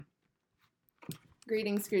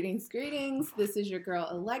Greetings, greetings, greetings. This is your girl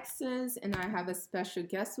Alexis, and I have a special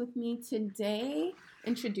guest with me today.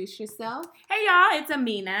 Introduce yourself. Hey y'all, it's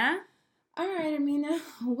Amina. All right, Amina,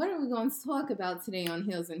 what are we going to talk about today on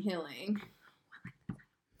Heels and Healing?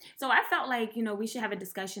 So I felt like, we should have a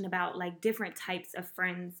discussion about like different types of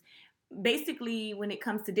friends. Basically, when it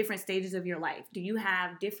comes to different stages of your life, do you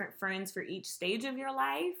have different friends for each stage of your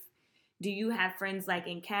life? Do you have friends like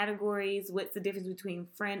in categories? What's the difference between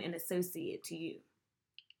friend and associate to you?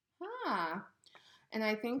 And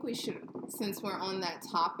I think we should, since we're on that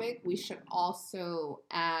topic, we should also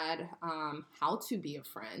add how to be a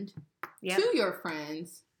friend to your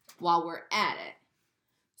friends while we're at it.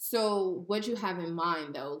 So what do you have in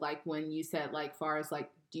mind, though? Like when you said, like, far as like,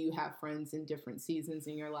 do you have friends in different seasons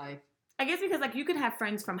in your life? I guess because like you could have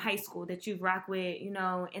friends from high school that you've rocked with,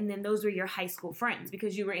 and then those were your high school friends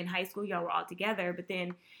because you were in high school, y'all were all together. But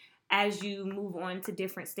then as you move on to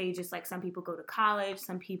different stages, like some people go to college,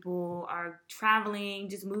 some people are traveling,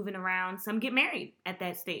 just moving around, some get married at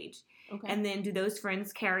that stage. Okay. And then do those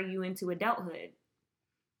friends carry you into adulthood?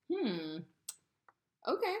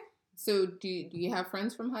 Okay. So do you have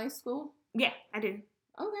friends from high school? Yeah, I do.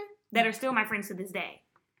 Okay. That are still my friends to this day.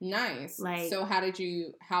 Nice. So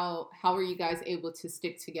how were you guys able to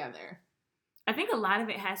stick together? I think a lot of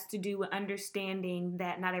it has to do with understanding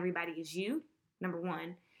that not everybody is you, number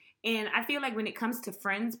one. And I feel like when it comes to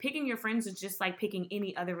friends, picking your friends is just like picking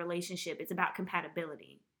any other relationship. It's about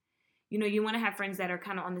compatibility. You want to have friends that are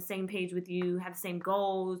kind of on the same page with you, have the same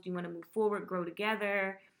goals, you want to move forward, grow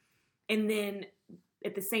together, and then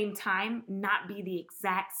at the same time, not be the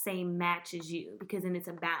exact same match as you, because then it's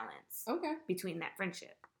a balance between that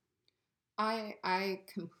friendship. I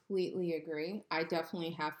completely agree. I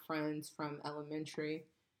definitely have friends from elementary,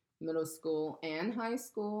 middle school, and high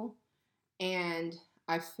school. And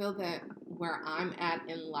I feel that where I'm at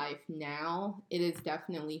in life now, it is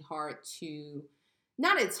definitely hard to,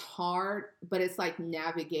 not it's hard, but it's like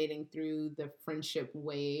navigating through the friendship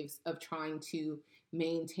waves of trying to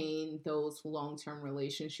maintain those long-term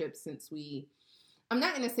relationships since I'm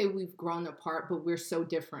not going to say we've grown apart, but we're so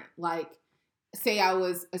different. Like, say I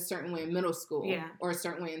was a certain way in middle school or a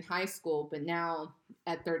certain way in high school, but now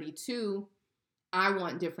at 32, I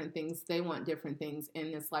want different things. They want different things. And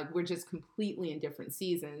it's like, we're just completely in different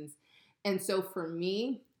seasons. And so for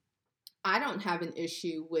me, I don't have an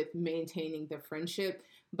issue with maintaining the friendship,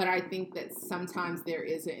 but I think that sometimes there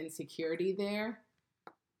is an insecurity there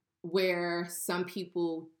where some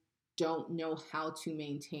people don't know how to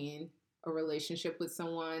maintain a relationship with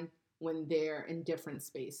someone when they're in different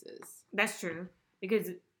spaces. That's true.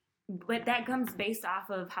 But that comes based off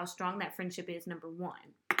of how strong that friendship is, number one.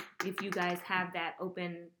 If you guys have that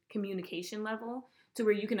open communication level to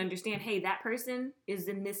where you can understand, hey, that person is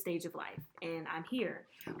in this stage of life and I'm here.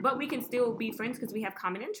 But we can still be friends because we have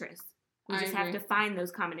common interests. We just have to find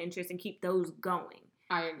those common interests and keep those going.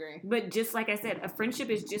 I agree. But just like I said, a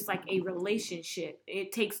friendship is just like a relationship.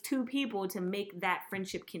 It takes two people to make that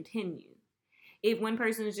friendship continue. If one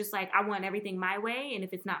person is just like, I want everything my way, and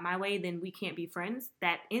if it's not my way, then we can't be friends,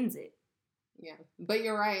 that ends it. Yeah, but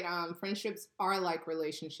you're right. Friendships are like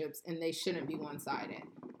relationships, and they shouldn't be one-sided.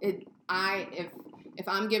 If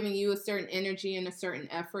I'm giving you a certain energy and a certain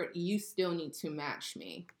effort, you still need to match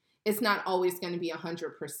me. It's not always going to be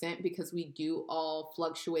 100% because we do all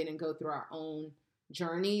fluctuate and go through our own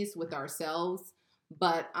journeys with ourselves.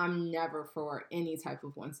 But I'm never for any type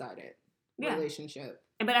of one-sided relationship.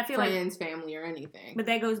 But I feel friends, family, or anything. But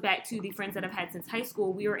that goes back to the friends that I've had since high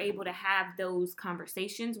school. We were able to have those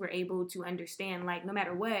conversations. We're able to understand, like, no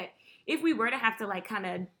matter what, if we were to have to, like, kind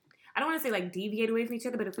of, I don't want to say, like, deviate away from each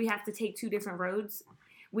other, but if we have to take two different roads,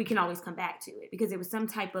 we can always come back to it because there was some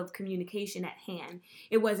type of communication at hand.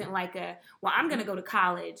 It wasn't like I'm going to go to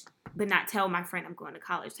college, but not tell my friend I'm going to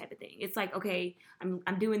college type of thing. It's like, okay,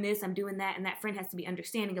 I'm doing this, I'm doing that, and that friend has to be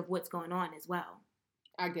understanding of what's going on as well.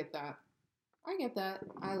 I get that.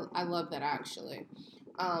 I love that, actually.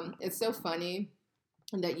 It's so funny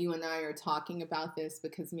that you and I are talking about this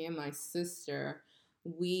because me and my sister,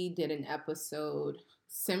 we did an episode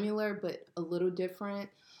similar but a little different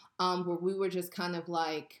where we were just kind of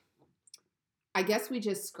like, I guess we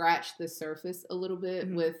just scratched the surface a little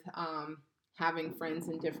bit with having friends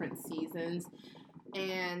in different seasons.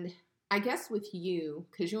 And I guess with you,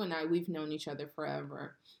 because you and I, we've known each other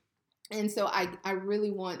forever. And so I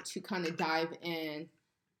really want to kind of dive in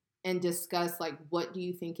and discuss, like, what do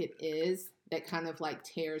you think it is that kind of, like,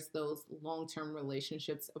 tears those long-term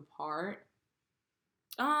relationships apart?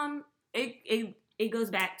 It goes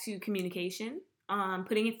back to communication,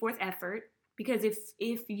 putting in forth effort, because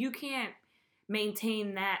if you can't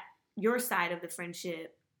maintain that, your side of the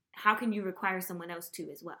friendship, how can you require someone else to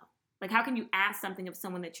as well? Like, how can you ask something of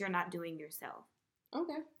someone that you're not doing yourself?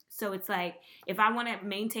 Okay. So it's like, if I want to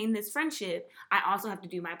maintain this friendship, I also have to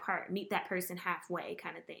do my part, meet that person halfway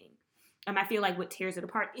kind of thing. I feel like what tears it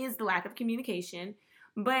apart is the lack of communication,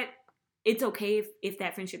 but it's okay if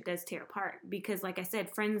that friendship does tear apart, because like I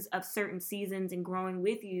said, friends of certain seasons and growing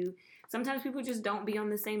with you, sometimes people just don't be on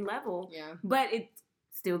the same level. Yeah. But it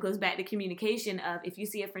still goes back to communication of, if you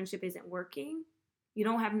see a friendship isn't working, you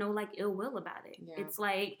don't have no like ill will about it. Yeah. It's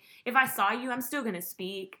like, if I saw you, I'm still going to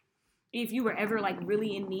speak. If you were ever like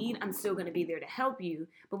really in need, I'm still going to be there to help you.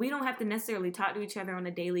 But we don't have to necessarily talk to each other on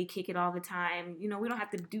a daily, kick it all the time. You know, we don't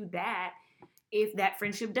have to do that if that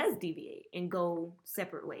friendship does deviate and go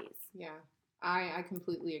separate ways. Yeah, I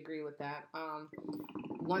completely agree with that.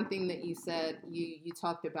 One thing that you said, you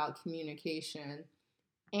talked about communication,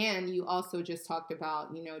 and you also just talked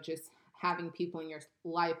about, you know, just having people in your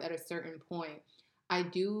life at a certain point. I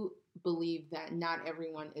do believe that not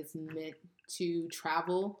everyone is meant to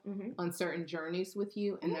travel on certain journeys with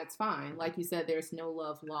you, and that's fine. Like you said, there's no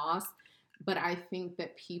love lost, but I think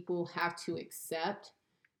that people have to accept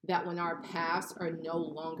that when our paths are no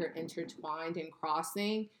longer intertwined and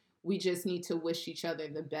crossing, we just need to wish each other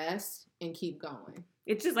the best and keep going.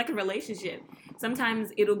 It's just like a relationship. Sometimes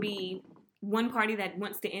it'll be one party that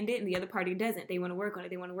wants to end it and the other party doesn't. They want to work on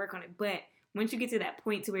it. But once you get to that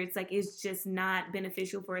point to where it's like, it's just not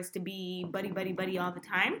beneficial for us to be buddy all the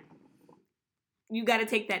time, you got to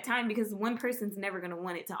take that time, because one person's never going to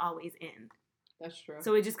want it to always end. That's true.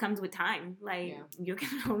 So it just comes with time. Like, you'll get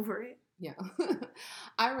over it. Yeah.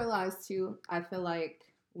 I realize too, I feel like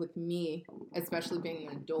with me, especially being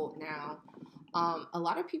an adult now, a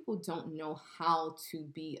lot of people don't know how to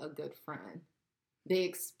be a good friend. They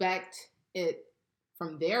expect it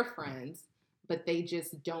from their friends, but they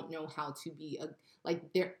just don't know how to be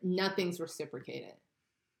nothing's reciprocated.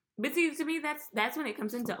 But see, to me, that's when it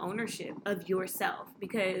comes into ownership of yourself,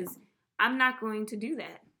 because I'm not going to do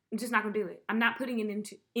that. I'm just not going to do it. I'm not putting it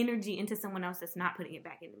into energy into someone else that's not putting it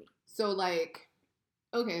back into me. So like,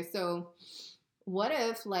 okay, so what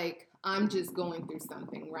if like I'm just going through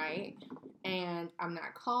something, right? And I'm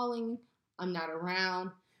not calling, I'm not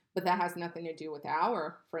around, but that has nothing to do with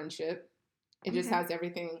our friendship. It just has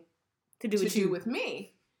everything to do with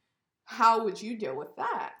me. How would you deal with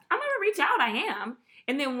that? I'm going to reach out. I am.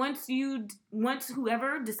 And then once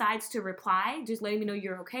whoever decides to reply, just letting me know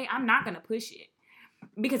you're okay, I'm not going to push it.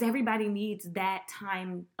 Because everybody needs that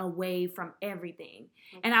time away from everything.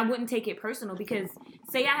 Okay. And I wouldn't take it personal, because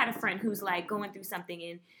say I had a friend who's like going through something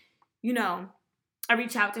and, you know, I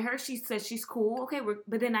reach out to her. She says she's cool. Okay.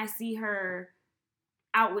 But then I see her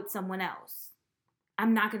out with someone else.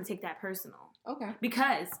 I'm not going to take that personal. Okay.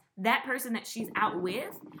 Because that person that she's out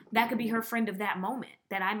with, that could be her friend of that moment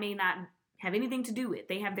that I may not have anything to do with.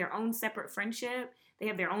 They have their own separate friendship. They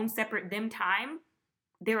have their own separate them time.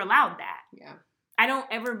 They're allowed that. Yeah. I don't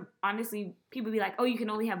ever, honestly, people be like, oh, you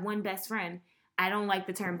can only have one best friend. I don't like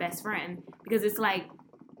the term best friend, because it's like,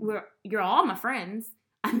 you're all my friends.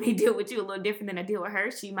 I may deal with you a little different than I deal with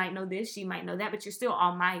her. She might know this, she might know that, but you're still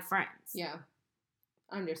all my friends. Yeah,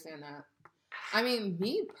 I understand that. I mean,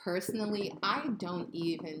 me personally, I don't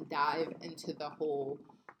even dive into the whole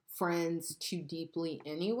friends too deeply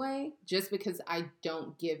anyway, just because I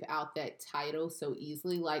don't give out that title so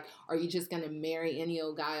easily. Like, are you just gonna marry any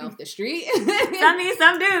old guy off the street?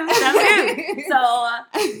 Some do.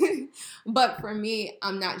 So but for me,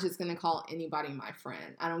 I'm not just gonna call anybody my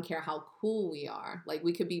friend. I don't care how cool we are. Like,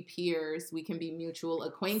 we could be peers, we can be mutual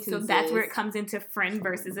acquaintances. So that's where it comes into friend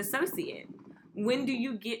versus associate. When do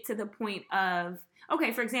you get to the point of,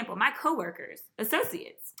 okay, for example, my coworkers,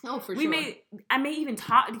 associates. Oh, for sure. I may even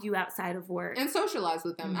talk to you outside of work. And socialize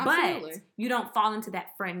with them, absolutely. But you don't fall into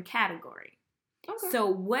that friend category. Okay. So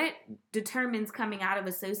what determines coming out of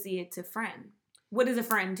associate to friend? What is a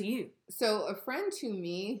friend to you? So a friend to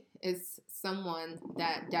me is someone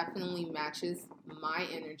that definitely matches my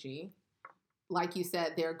energy. Like you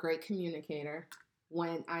said, they're a great communicator.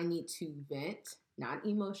 When I need to vent, not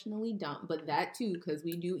emotionally dump, but that too, because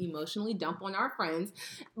we do emotionally dump on our friends.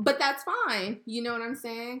 But that's fine. You know what I'm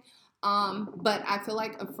saying? But I feel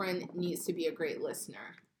like a friend needs to be a great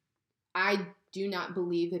listener. I do not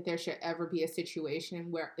believe that there should ever be a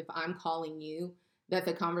situation where if I'm calling you, that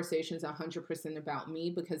the conversation is 100% about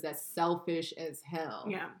me, because that's selfish as hell.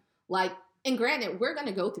 Yeah. Like, and granted, we're going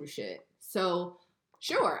to go through shit. So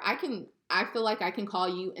sure, I feel like I can call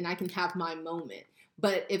you and I can have my moment.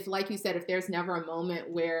 But if, like you said, if there's never a moment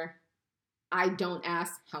where I don't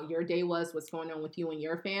ask how your day was, what's going on with you and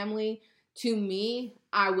your family, to me,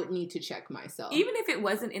 I would need to check myself. Even if it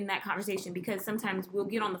wasn't in that conversation, because sometimes we'll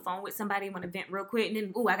get on the phone with somebody, want to vent real quick, and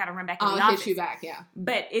then, I got to run back in the office. I'll hit you back, yeah.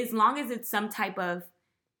 But as long as it's some type of,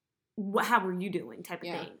 how are you doing type of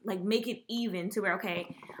thing. Like, make it even to where,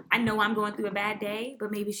 okay, I know I'm going through a bad day,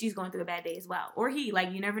 but maybe she's going through a bad day as well. Or he,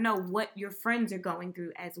 like, you never know what your friends are going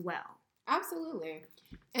through as well. Absolutely.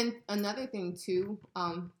 And another thing, too,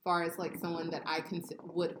 far as, like, someone that I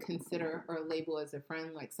would consider or label as a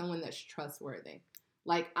friend, like, someone that's trustworthy.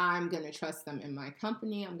 Like, I'm going to trust them in my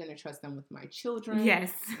company. I'm going to trust them with my children.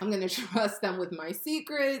 Yes. I'm going to trust them with my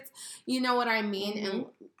secrets. You know what I mean? Mm-hmm. And,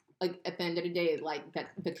 like, at the end of the day, like,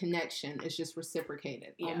 that the connection is just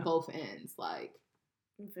reciprocated on both ends. Like,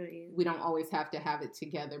 we don't always have to have it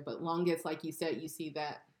together. But long as, like you said, you see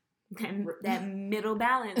that middle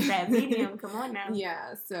balance, that medium. Come on now.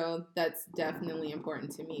 Yeah, so that's definitely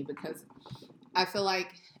important to me because I feel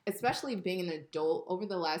like, especially being an adult, over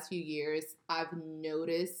the last few years, I've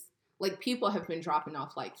noticed, like, people have been dropping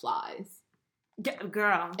off like flies.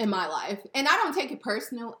 Girl. In my life. And I don't take it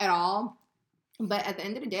personal at all. But at the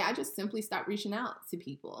end of the day, I just simply stopped reaching out to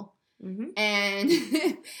people. Mm-hmm.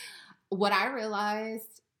 And what I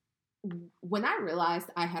realized, when I realized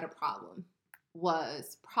I had a problem,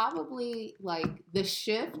 was probably, like, the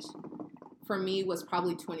shift for me was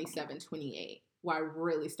probably 27, 28, where I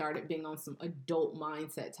really started being on some adult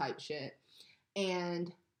mindset type shit.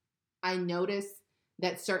 And I noticed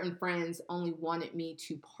that certain friends only wanted me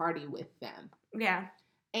to party with them. Yeah.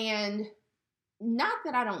 And not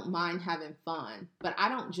that I don't mind having fun, but I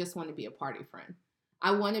don't just want to be a party friend. I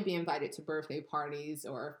want to be invited to birthday parties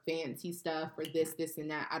or fancy stuff or this, and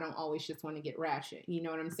that. I don't always just want to get ratchet. You know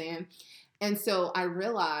what I'm saying? And so I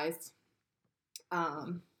realized,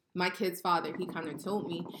 my kid's father, he kind of told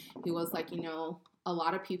me, he was like, you know, a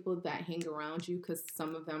lot of people that hang around you, because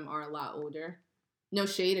some of them are a lot older. No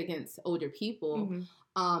shade against older people.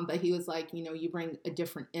 Mm-hmm. But he was like, you know, you bring a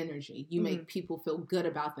different energy. You make people feel good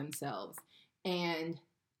about themselves. And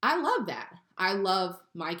I love that. I love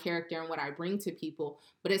my character and what I bring to people,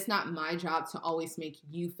 but it's not my job to always make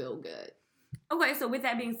you feel good. Okay, so with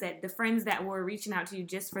that being said, the friends that were reaching out to you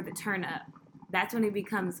just for the turn up, that's when it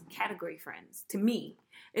becomes category friends. To me,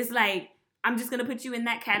 it's like, I'm just going to put you in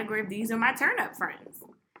that category of these are my turn up friends.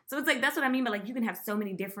 So it's like, that's what I mean by, like, you can have so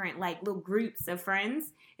many different, like, little groups of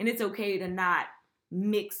friends, and it's okay to not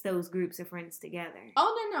mix those groups of friends together.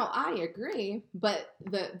 Oh, no, I agree. But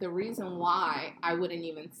the reason why I wouldn't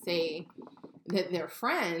even say that they're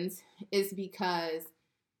friends is because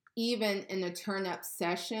even in a turn-up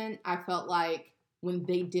session, I felt like when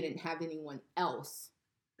they didn't have anyone else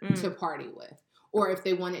to party with, or if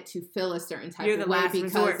they wanted to feel a certain type of way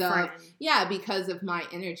because of my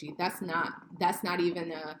energy, that's not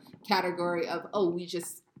even a category of, oh, we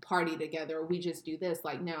just party together or we just do this.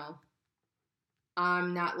 Like, no,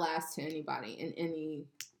 I'm not last to anybody in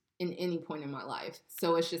any point in my life.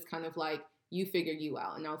 So it's just kind of like, you figure you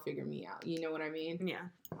out and I'll figure me out. You know what I mean? Yeah.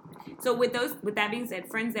 So with that being said,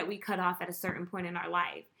 friends that we cut off at a certain point in our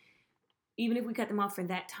life, even if we cut them off for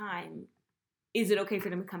that time, is it okay for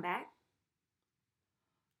them to come back?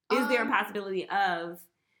 Is there a possibility of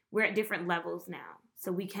we're at different levels now,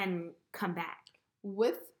 so we can come back?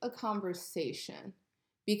 With a conversation.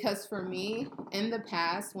 Because for me, in the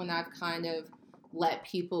past, when I've kind of let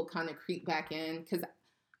people kind of creep back in, because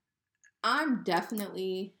I'm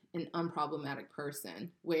definitely an unproblematic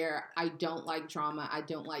person where I don't like drama, I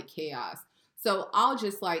don't like chaos. So I'll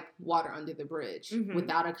just, like, water under the bridge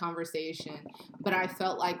without a conversation. But I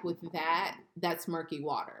felt like with that's murky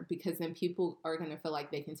water, because then people are going to feel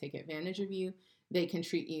like they can take advantage of you. They can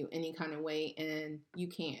treat you any kind of way, and you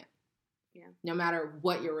can't. Yeah. No matter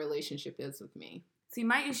what your relationship is with me. See,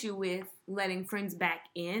 my issue with letting friends back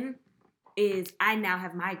in is I now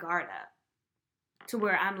have my guard up to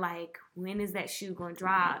where I'm like, when is that shoe going to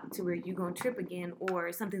drop to where you're going to trip again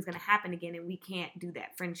or something's going to happen again and we can't do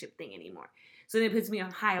that friendship thing anymore. So then it puts me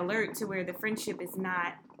on high alert to where the friendship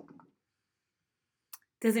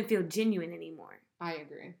doesn't feel genuine anymore. I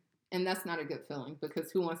agree. And that's not a good feeling,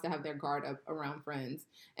 because who wants to have their guard up around friends?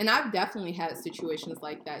 And I've definitely had situations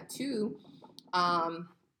like that too.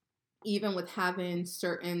 Even with having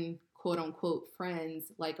certain quote unquote friends,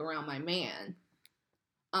 like, around my man.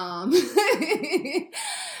 And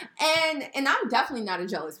I'm definitely not a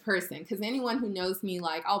jealous person, because anyone who knows me,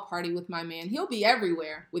 like, I'll party with my man. He'll be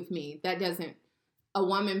everywhere with me. That doesn't,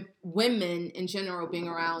 women in general being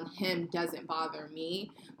around him doesn't bother me.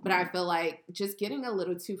 But I feel like just getting a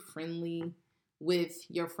little too friendly with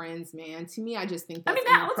your friends, man, to me, I just think that's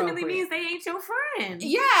that ultimately means they ain't your friend.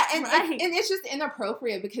 Yeah, and it's just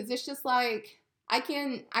inappropriate, because it's just like, I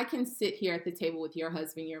can sit here at the table with your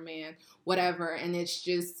husband, your man, whatever, and it's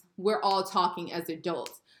just we're all talking as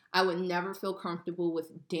adults. I would never feel comfortable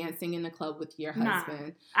with dancing in the club with your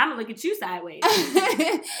husband. I'm gonna look at you sideways.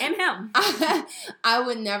 And him. I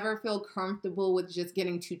would never feel comfortable with just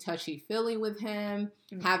getting too touchy-feely with him,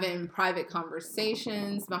 having private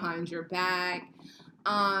conversations behind your back.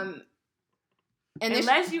 And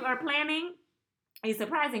unless you are planning a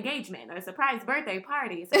surprise engagement or a surprise birthday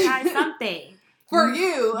party, a surprise something. For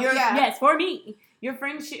you. Yes, for me. Your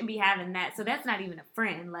friends shouldn't be having that. So that's not even a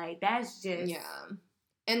friend. Like, that's just... Yeah.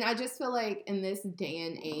 And I just feel like in this day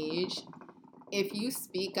and age, if you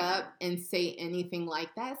speak up and say anything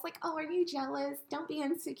like that, it's like, oh, are you jealous? Don't be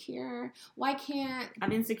insecure. Why can't...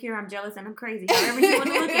 I'm insecure, I'm jealous, and I'm crazy. However you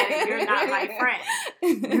want to look at it, you're not my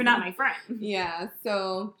friend. You're not my friend. Yeah,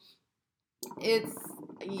 so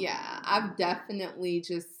I've definitely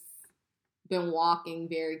just been walking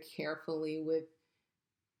very carefully with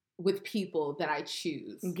people that I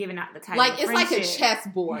choose. Giving out the title. Like, it's like a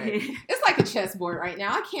chessboard. It's like a chessboard right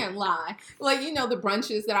now. I can't lie. Like, you know, the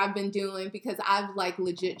brunches that I've been doing, because I've, like,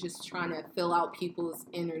 legit just trying to fill out people's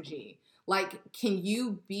energy. Like, can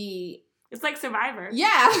you be... It's like Survivor.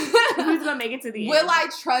 Yeah. Who's going to make it to the end? Will I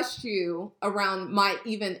trust you around my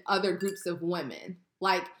even other groups of women?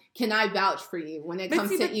 Like, can I vouch for you when it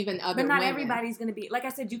comes to even other women? But not everybody's going to be... Like I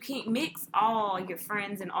said, you can't mix all your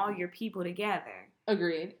friends and all your people together.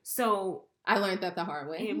 Agreed. So I learned that the hard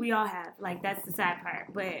way. We all have. Like, that's the sad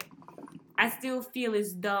part. But I still feel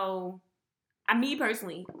as though, me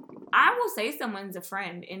personally, I will say someone's a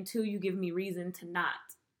friend until you give me reason to not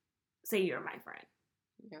say you're my friend.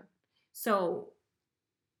 Yeah. So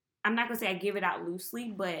I'm not going to say I give it out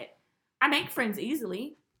loosely, but I make friends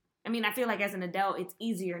easily. I mean, I feel like as an adult, it's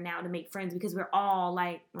easier now to make friends because we're all,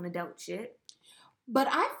 like, on adult shit. But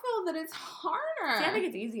I feel that it's harder. See, I think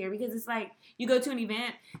it's easier because it's like you go to an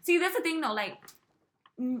event. See, that's the thing though. Like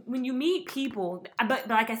when you meet people, but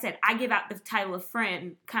like I said, I give out the title of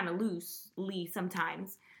friend kind of loosely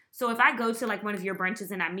sometimes. So if I go to like one of your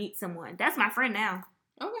brunches and I meet someone, that's my friend now.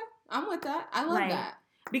 Okay, I'm with that. I love that.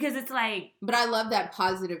 Because it's like... But I love that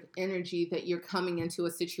positive energy that you're coming into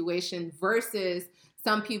a situation versus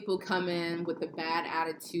some people come in with a bad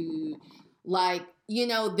attitude. Like, you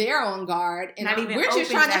know, they're on guard and we're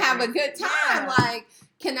just trying to have a good time. Yeah. Like,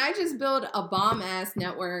 can I just build a bomb-ass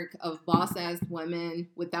network of boss-ass women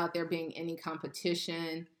without there being any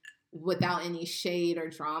competition, without any shade or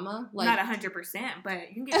drama? Like, not 100%,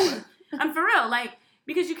 but you can get... I'm for real. Like,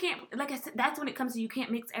 because you can't... Like I said, that's when it comes to you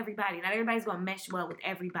can't mix everybody. Not everybody's going to mesh well with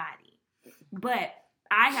everybody. But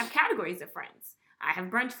I have categories of friends. I have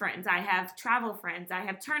brunch friends. I have travel friends. I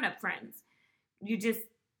have turn-up friends. You just...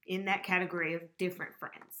 in that category of different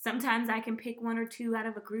friends. Sometimes I can pick one or two out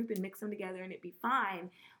of a group and mix them together and it'd be fine,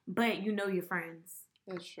 but you know your friends.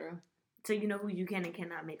 That's true. So you know who you can and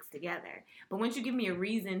cannot mix together. But once you give me a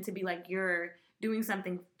reason to be like, you're doing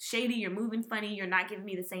something shady, you're moving funny, you're not giving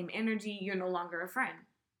me the same energy, you're no longer a friend.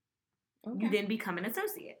 Okay. You then become an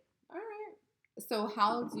associate. All right. So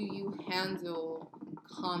how do you handle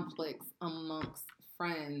conflicts amongst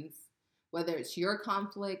friends? Whether it's your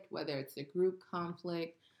conflict, whether it's a group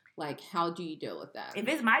conflict, like, how do you deal with that? If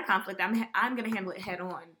it's my conflict, I'm going to handle it head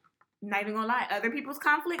on. Not even going to lie. Other people's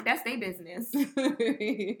conflict, that's their business.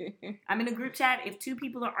 I'm in a group chat. If two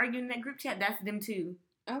people are arguing in that group chat, that's them too.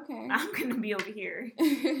 Okay. I'm going to be over here.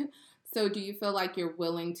 So do you feel like you're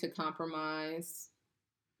willing to compromise?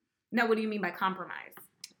 No, what do you mean by compromise?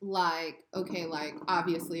 Like, okay, like,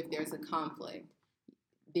 obviously if there's a conflict,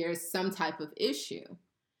 there's some type of issue.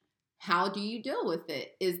 How do you deal with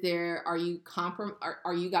it? Are you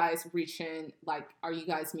guys reaching, like, are you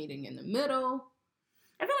guys meeting in the middle?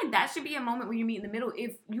 I feel like that should be a moment where you meet in the middle.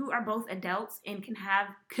 If you are both adults and can have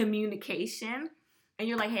communication and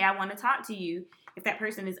you're like, hey, I want to talk to you. If that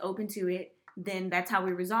person is open to it, then that's how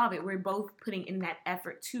we resolve it. We're both putting in that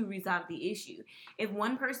effort to resolve the issue. If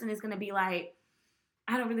one person is going to be like,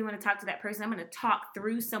 I don't really want to talk to that person. I'm going to talk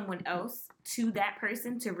through someone else to that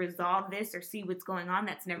person to resolve this or see what's going on.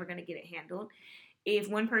 That's never going to get it handled. If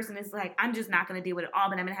one person is like, I'm just not going to deal with it all,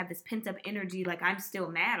 but I'm going to have this pent up energy, like I'm still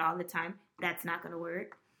mad all the time, that's not going to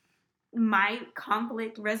work. My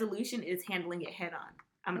conflict resolution is handling it head on.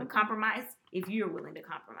 I'm going to compromise if you're willing to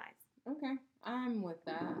compromise. Okay. I'm with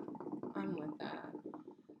that.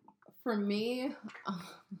 For me,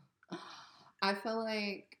 I feel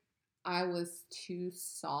like I was too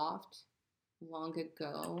soft long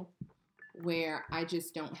ago where I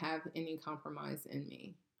just don't have any compromise in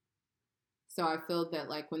me. So I feel that,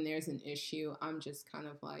 like, when there's an issue, I'm just kind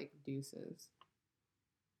of like deuces.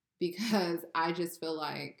 Because I just feel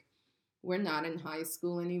like we're not in high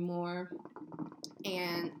school anymore.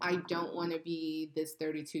 And I don't want to be this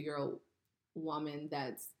 32-year-old woman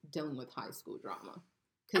that's dealing with high school drama.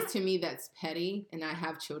 Because to me, that's petty, and I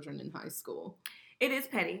have children in high school. It is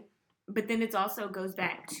petty, but then it also goes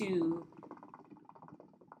back to,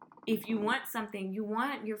 if you want something, you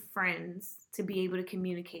want your friends to be able to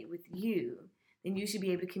communicate with you, then you should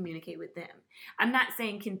be able to communicate with them. I'm not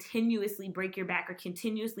saying continuously break your back or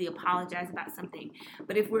continuously apologize about something,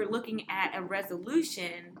 but if we're looking at a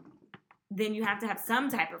resolution, then you have to have some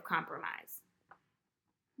type of compromise.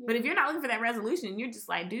 But if you're not looking for that resolution, you're just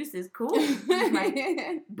like, deuces, cool.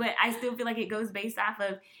 Like, but I still feel like it goes based off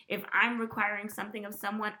of, if I'm requiring something of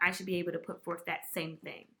someone, I should be able to put forth that same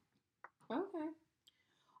thing. Okay.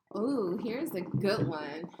 Ooh, here's a good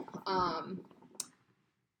one.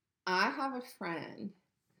 I have a friend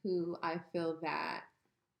who I feel that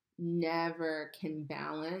never can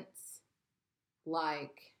balance,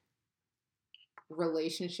 like,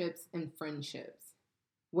 relationships and friendships,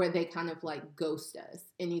 where they kind of like ghost us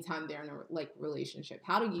anytime they're in a like relationship.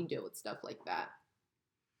 How do you deal with stuff like that?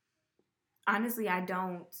 Honestly, I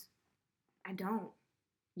don't.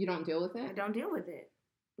 You don't deal with it? I don't deal with it.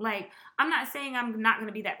 Like, I'm not saying I'm not going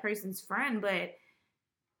to be that person's friend, but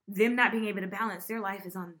them not being able to balance their life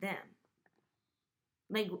is on them.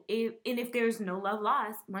 Like, if there's no love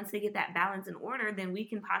lost, once they get that balance in order, then we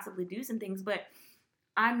can possibly do some things. But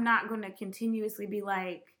I'm not going to continuously be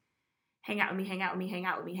like, hang out with me, hang out with me, hang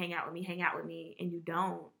out with me, hang out with me, hang out with me, and you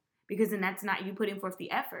don't. Because then that's not you putting forth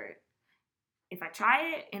the effort. If I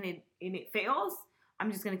try it and it fails,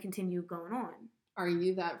 I'm just going to continue going on. Are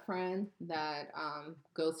you that friend that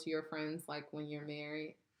goes to your friends like when you're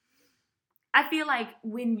married? I feel like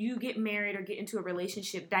when you get married or get into a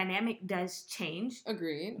relationship, dynamic does change.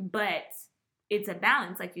 Agreed. But it's a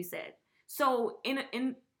balance, like you said. So in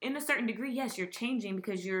a certain degree, yes, you're changing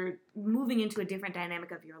because you're moving into a different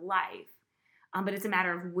dynamic of your life. But it's a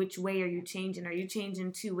matter of which way are you changing. Are you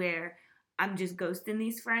changing to where I'm just ghosting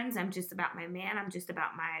these friends, I'm just about my man, I'm just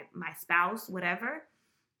about my spouse, whatever?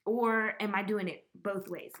 Or am I doing it both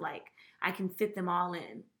ways? Like, I can fit them all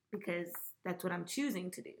in because that's what I'm choosing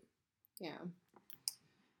to do. Yeah.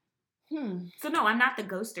 So no, I'm not the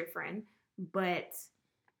ghoster friend, but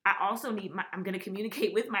I also I'm going to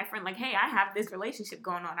communicate with my friend like, hey, I have this relationship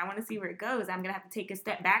going on. I want to see where it goes. I'm going to have to take a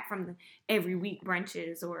step back from the every week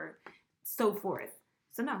brunches or so forth.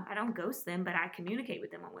 So no, I don't ghost them, but I communicate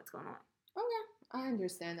with them on what's going on. Okay, I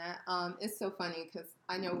understand that. It's so funny because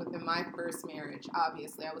I know within my first marriage,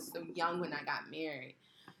 obviously, I was so young when I got married.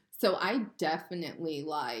 So I definitely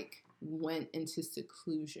like went into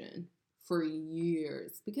seclusion for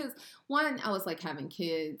years because one, I was like having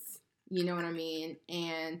kids, you know what I mean?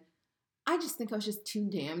 And I just think I was just too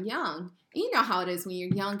damn young. You know how it is when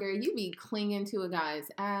you're younger, you be clinging to a guy's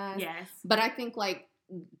ass. Yes. But I think like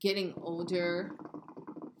getting older,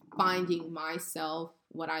 finding myself,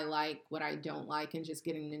 what I like, what I don't like, and just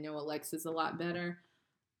getting to know Alexis a lot better,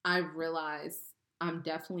 I've realized I'm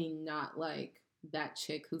definitely not like that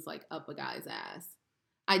chick who's like up a guy's ass.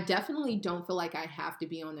 I definitely don't feel like I have to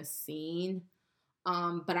be on a scene,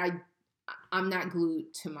 but I'm not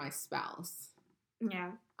glued to my spouse.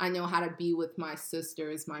 Yeah. I know how to be with my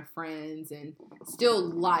sisters, my friends, and still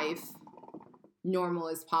life normal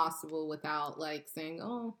as possible without like saying,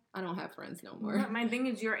 oh, I don't have friends no more. But my thing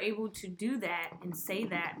is, you're able to do that and say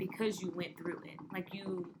that because you went through it. Like,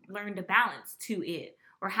 you learned a balance to it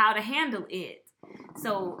or how to handle it.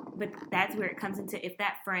 So, but that's where it comes into, if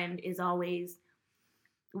that friend is always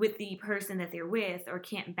with the person that they're with or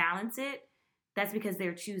can't balance it, that's because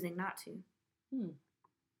they're choosing not to.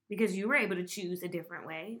 Because you were able to choose a different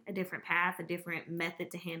way, a different path, a different method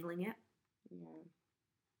to handling it. Yeah.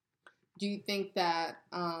 Do you think that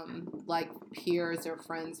like peers or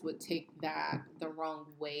friends would take that the wrong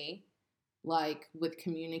way, like with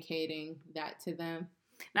communicating that to them?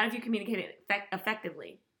 Not if you communicate it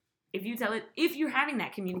effectively. If you tell it, if you're having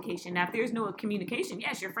that communication. Now, if there's no communication,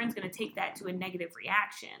 yes, your friend's going to take that to a negative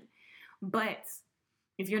reaction. But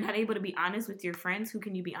if you're not able to be honest with your friends, who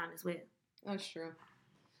can you be honest with? That's true.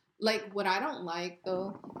 Like, what I don't like,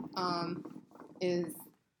 though, is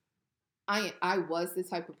I was the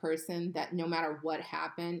type of person that no matter what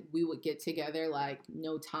happened, we would get together like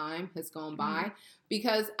no time has gone by.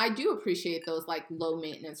 Because I do appreciate those like low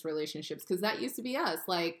maintenance relationships, because that used to be us.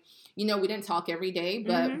 Like, you know, we didn't talk every day,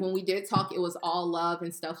 but when we did talk, it was all love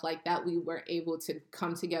and stuff like that. We were able to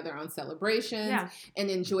come together on celebrations and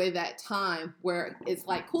enjoy that time where it's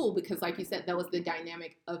like cool, because like you said, that was the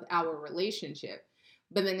dynamic of our relationship.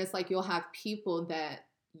 But then it's like you'll have people that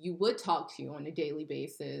you would talk to on a daily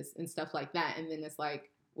basis and stuff like that. And then it's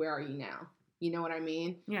like, where are you now? You know what I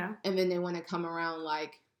mean? Yeah. And then they want to come around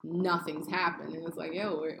like nothing's happened. And it's like,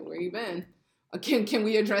 yo, where you been? Can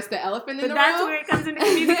we address the elephant in the room? But that's where it comes into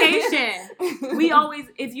communication. We always,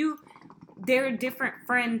 there are different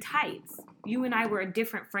friend types. You and I were a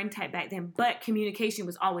different friend type back then, but communication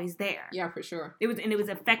was always there. Yeah, for sure. It was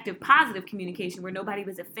effective, positive communication where nobody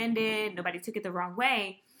was offended, nobody took it the wrong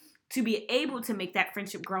way, to be able to make that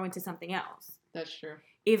friendship grow into something else. That's true.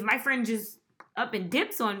 If my friend just up and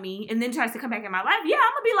dips on me and then tries to come back in my life, yeah,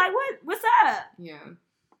 I'm gonna be like, what's up? Yeah.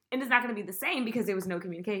 And it's not gonna be the same because there was no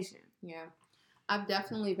communication. Yeah. I've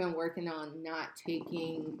definitely been working on not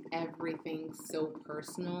taking everything so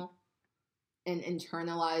personal and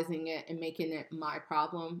internalizing it and making it my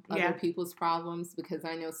problem, other people's problems, because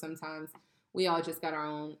I know sometimes we all just got our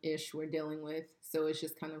own ish we're dealing with. So it's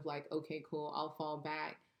just kind of like, okay, cool, I'll fall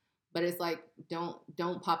back. But it's like,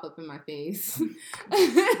 don't pop up in my face.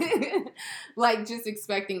 Like, just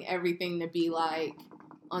expecting everything to be like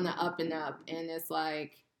on the up and up. And it's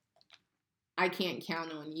like, I can't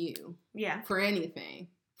count on you. Yeah. For anything,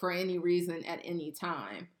 for any reason at any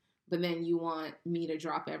time. But then you want me to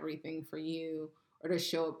drop everything for you or to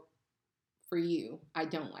show up for you. I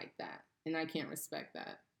don't like that. And I can't respect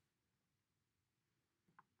that.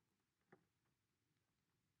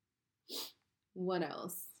 What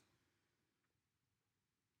else?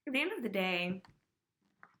 At the end of the day,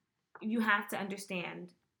 you have to understand,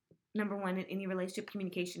 number one, in any relationship,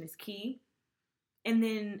 communication is key. And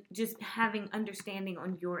then just having understanding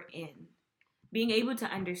on your end. Being able to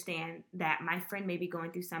understand that my friend may be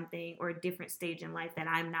going through something or a different stage in life that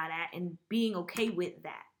I'm not at, and being okay with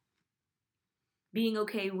that. Being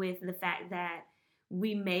okay with the fact that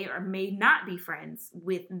we may or may not be friends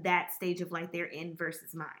with that stage of life they're in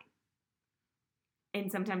versus mine. And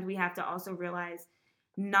sometimes we have to also realize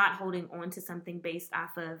not holding on to something based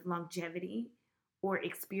off of longevity or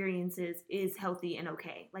experiences is healthy and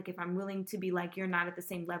okay. Like, if I'm willing to be like, you're not at the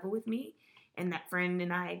same level with me, and that friend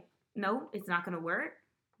and I, no, it's not going to work.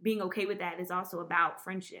 Being okay with that is also about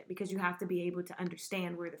friendship, because you have to be able to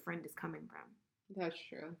understand where the friend is coming from. That's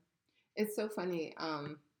true. It's so funny.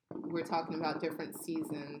 We're talking about different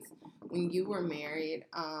seasons. When you were married,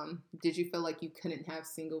 did you feel like you couldn't have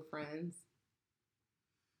single friends?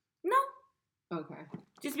 No. Okay.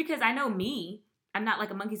 Just because I know me, I'm not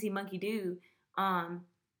like a monkey see, monkey do.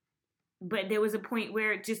 But there was a point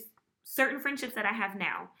where just certain friendships that I have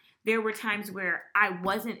now, there were times where I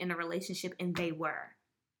wasn't in a relationship and they were.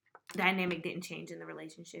 Dynamic didn't change in the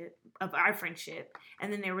relationship of our friendship.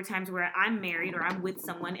 And then there were times where I'm married or I'm with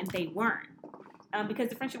someone and they weren't. Because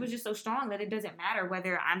the friendship was just so strong that it doesn't matter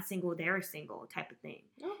whether I'm single, they're single type of thing.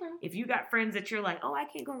 Okay. If you got friends that you're like, oh, I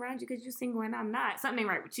can't go around you because you're single and I'm not, something ain't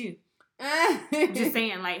right with you. Just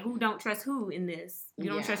saying, like, who don't trust who in this?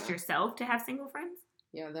 You don't trust yourself to have single friends?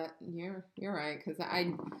 Yeah, that you're right, because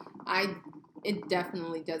it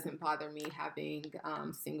definitely doesn't bother me having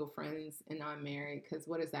single friends and I'm married, because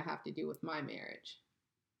what does that have to do with my marriage?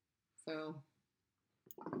 So